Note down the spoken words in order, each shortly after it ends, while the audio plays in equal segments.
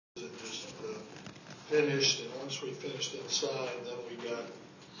finished, and once we finished inside, then we got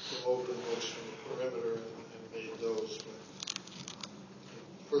some open looks from the perimeter and made those. But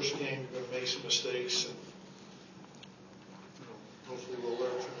first game, we're going to make some mistakes, and hopefully we'll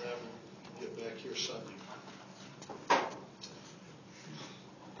learn from them and get back here Sunday.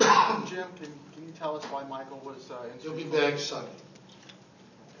 Jim, can you tell us why Michael was He'll be back Sunday.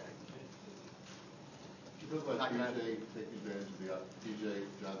 You feel like BJ taking advantage of the BJ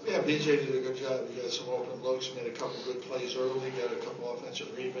Johnson? Yeah, BJ did a good job. He got some open looks, made a couple good plays early, got a couple offensive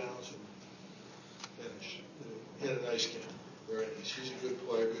rebounds, and finished. He had a nice game, very nice. He's a good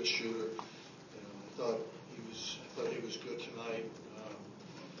player, good shooter. I thought he was good tonight.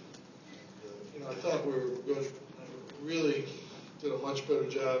 I thought we were good. Really did a much better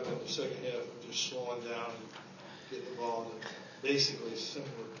job in the second half of just slowing down and getting the ball in basically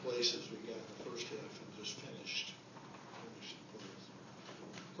similar places we got in the first half and just finished.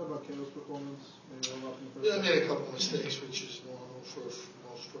 Talk about Kennesaw performance. Yeah, I made a couple of mistakes, which is normal for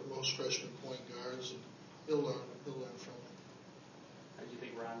most freshman point guards, and he'll learn from it. How do you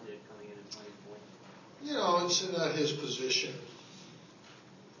think Ron did coming in at 20 points? It's not his position.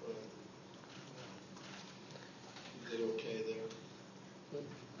 He did okay there.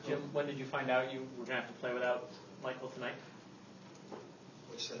 Jim, when did you find out you were going to have to play without Michael tonight?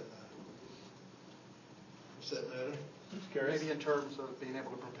 What's that matter? Just curious. Maybe in terms of being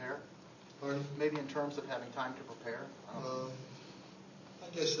able to prepare? Pardon? Maybe in terms of having time to prepare? I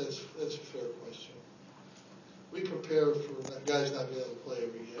guess that's a fair question. We prepare for guys not being able to play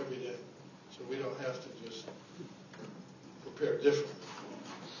every day, so we don't have to just prepare differently.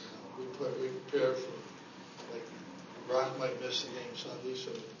 We prepare for, like, Rock might miss the game Sunday,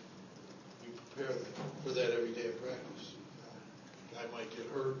 so we prepare for that every day of practice. Guy might get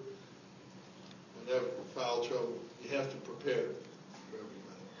hurt, whenever, foul trouble. You have to prepare for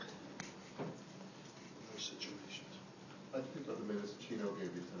everybody in those situations. How do you think about the minutes Chino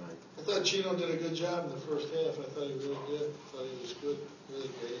gave you tonight? I thought Chino did a good job in the first half. I thought he really did. I thought he was good,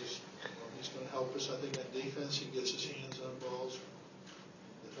 really good. He's going to help us, I think, on defense. He gets his hands on balls.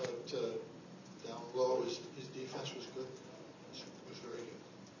 I thought down low, his defense was good. It was very good.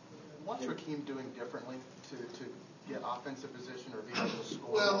 What's Rakeem doing differently to get offensive position or be able to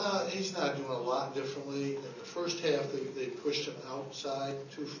score? Well, he's not doing a lot differently. In the first half, they pushed him outside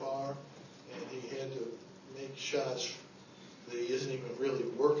too far, and he had to make shots that he isn't even really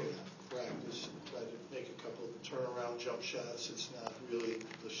working on practice. Tried to make a couple of turnaround jump shots. It's not really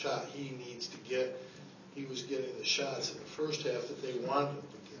the shot he needs to get. He was getting the shots in the first half that they wanted him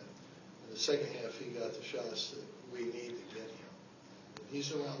to get. In the second half, he got the shots that we need to get him. When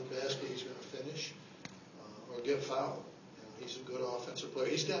he's around the basket, he's going to finish or get fouled. He's a good offensive player.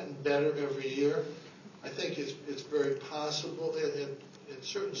 He's gotten better every year. I think it's very possible. In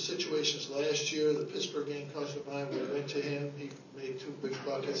certain situations last year, the Pittsburgh game comes to mind. We went to him. He made 2 big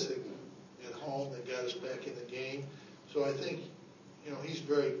buckets at home that got us back in the game. So I think, he's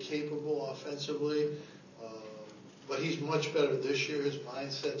very capable offensively. But he's much better this year. His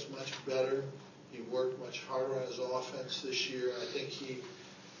mindset's much better. He worked much harder on his offense this year. I think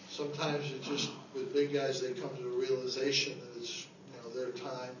sometimes it's just with big guys, they come to the realization that it's their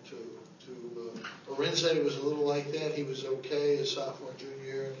time to. Arinze was a little like that. He was okay his sophomore, junior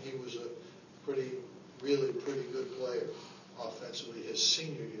year, and he was a really pretty good player offensively his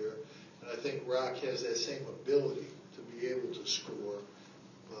senior year. And I think Rock has that same ability to be able to score.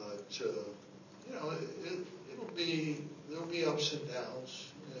 But there'll be ups and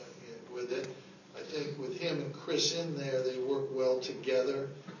downs with it. I think with him and Chris in there, they work well together.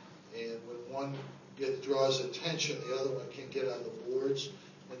 And when one draws attention, the other one can get on the boards.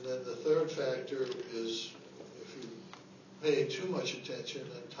 And then the third factor is if you pay too much attention,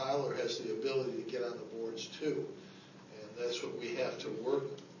 then Tyler has the ability to get on the boards too. And that's what we have to work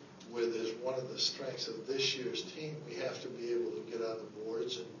with as one of the strengths of this year's team. We have to be able to get on the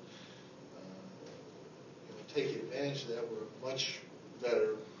boards and take advantage of that. We're a much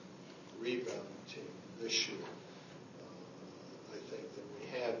better rebounding team this year, I think, than we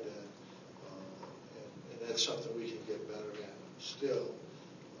have been. And that's something we can get better at still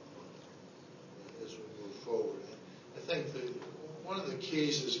as we move forward. And I think one of the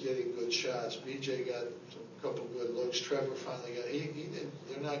keys is getting good shots. BJ got a couple good looks. Trevor finally got.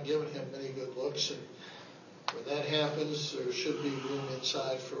 They're not giving him many good looks, and when that happens, there should be room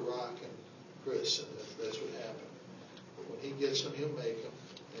inside for Rock and Chris, and that's what happened. But when he gets them, he'll make them.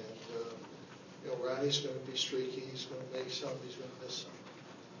 And Ronnie's going to be streaky. He's going to make some. He's going to miss some.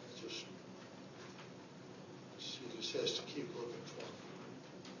 He just has to keep looking for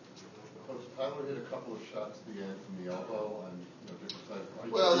them. Coach, Tyler hit a couple of shots at the end from the elbow and, different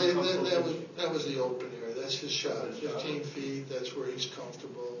types. Well, that was the open area. That's his shot. 15 feet, that's where he's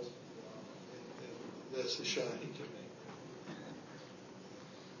comfortable. And that's the shot he can make.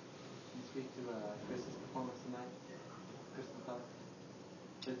 Can you speak to Chris's performance tonight? Chris McCullough?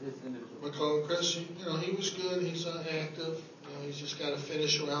 His individual. McCullough, Chris, he was good. He's active. He's just got to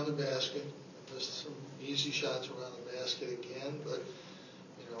finish around the basket. Missed some easy shots around the basket again, but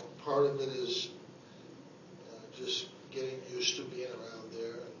part of it is just getting used to being around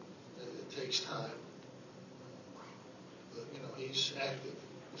there, and it takes time. But he's active.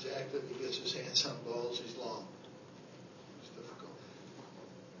 He's active. He gets his hands on balls. He's long. It's difficult.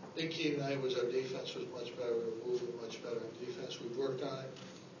 Big key tonight was our defense was much better. We were moving much better on defense. We've worked on it.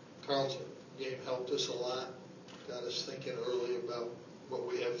 Carl's game helped us a lot. Got us thinking early about what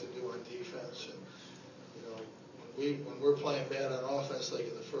we have to do on defense. And when we're playing bad on offense, like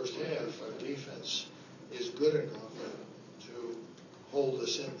in the first half, our defense is good enough to hold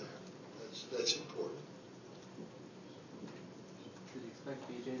us in there. That's important. Did you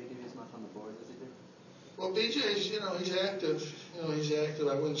expect BJ to give you as much on the board as he did? Well, BJ's, he's active. He's active.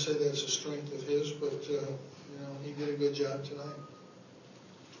 I wouldn't say that's a strength of his, but he did a good job tonight.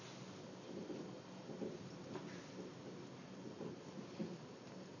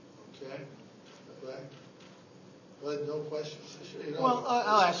 Okay. But no questions. Well,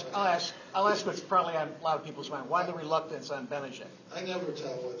 I'll ask what's probably on a lot of people's mind. Why the reluctance on Benedict? I never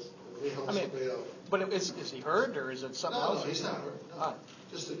tell what he holds somebody out. But is he hurt or is it something else? No, he's not hurt. No.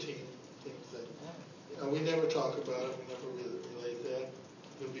 Just a team thing. Yeah. We never talk about it. We never really relate that.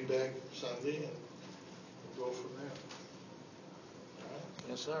 He'll be back Sunday and we'll go from there. All right?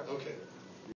 Yes, sir. Okay.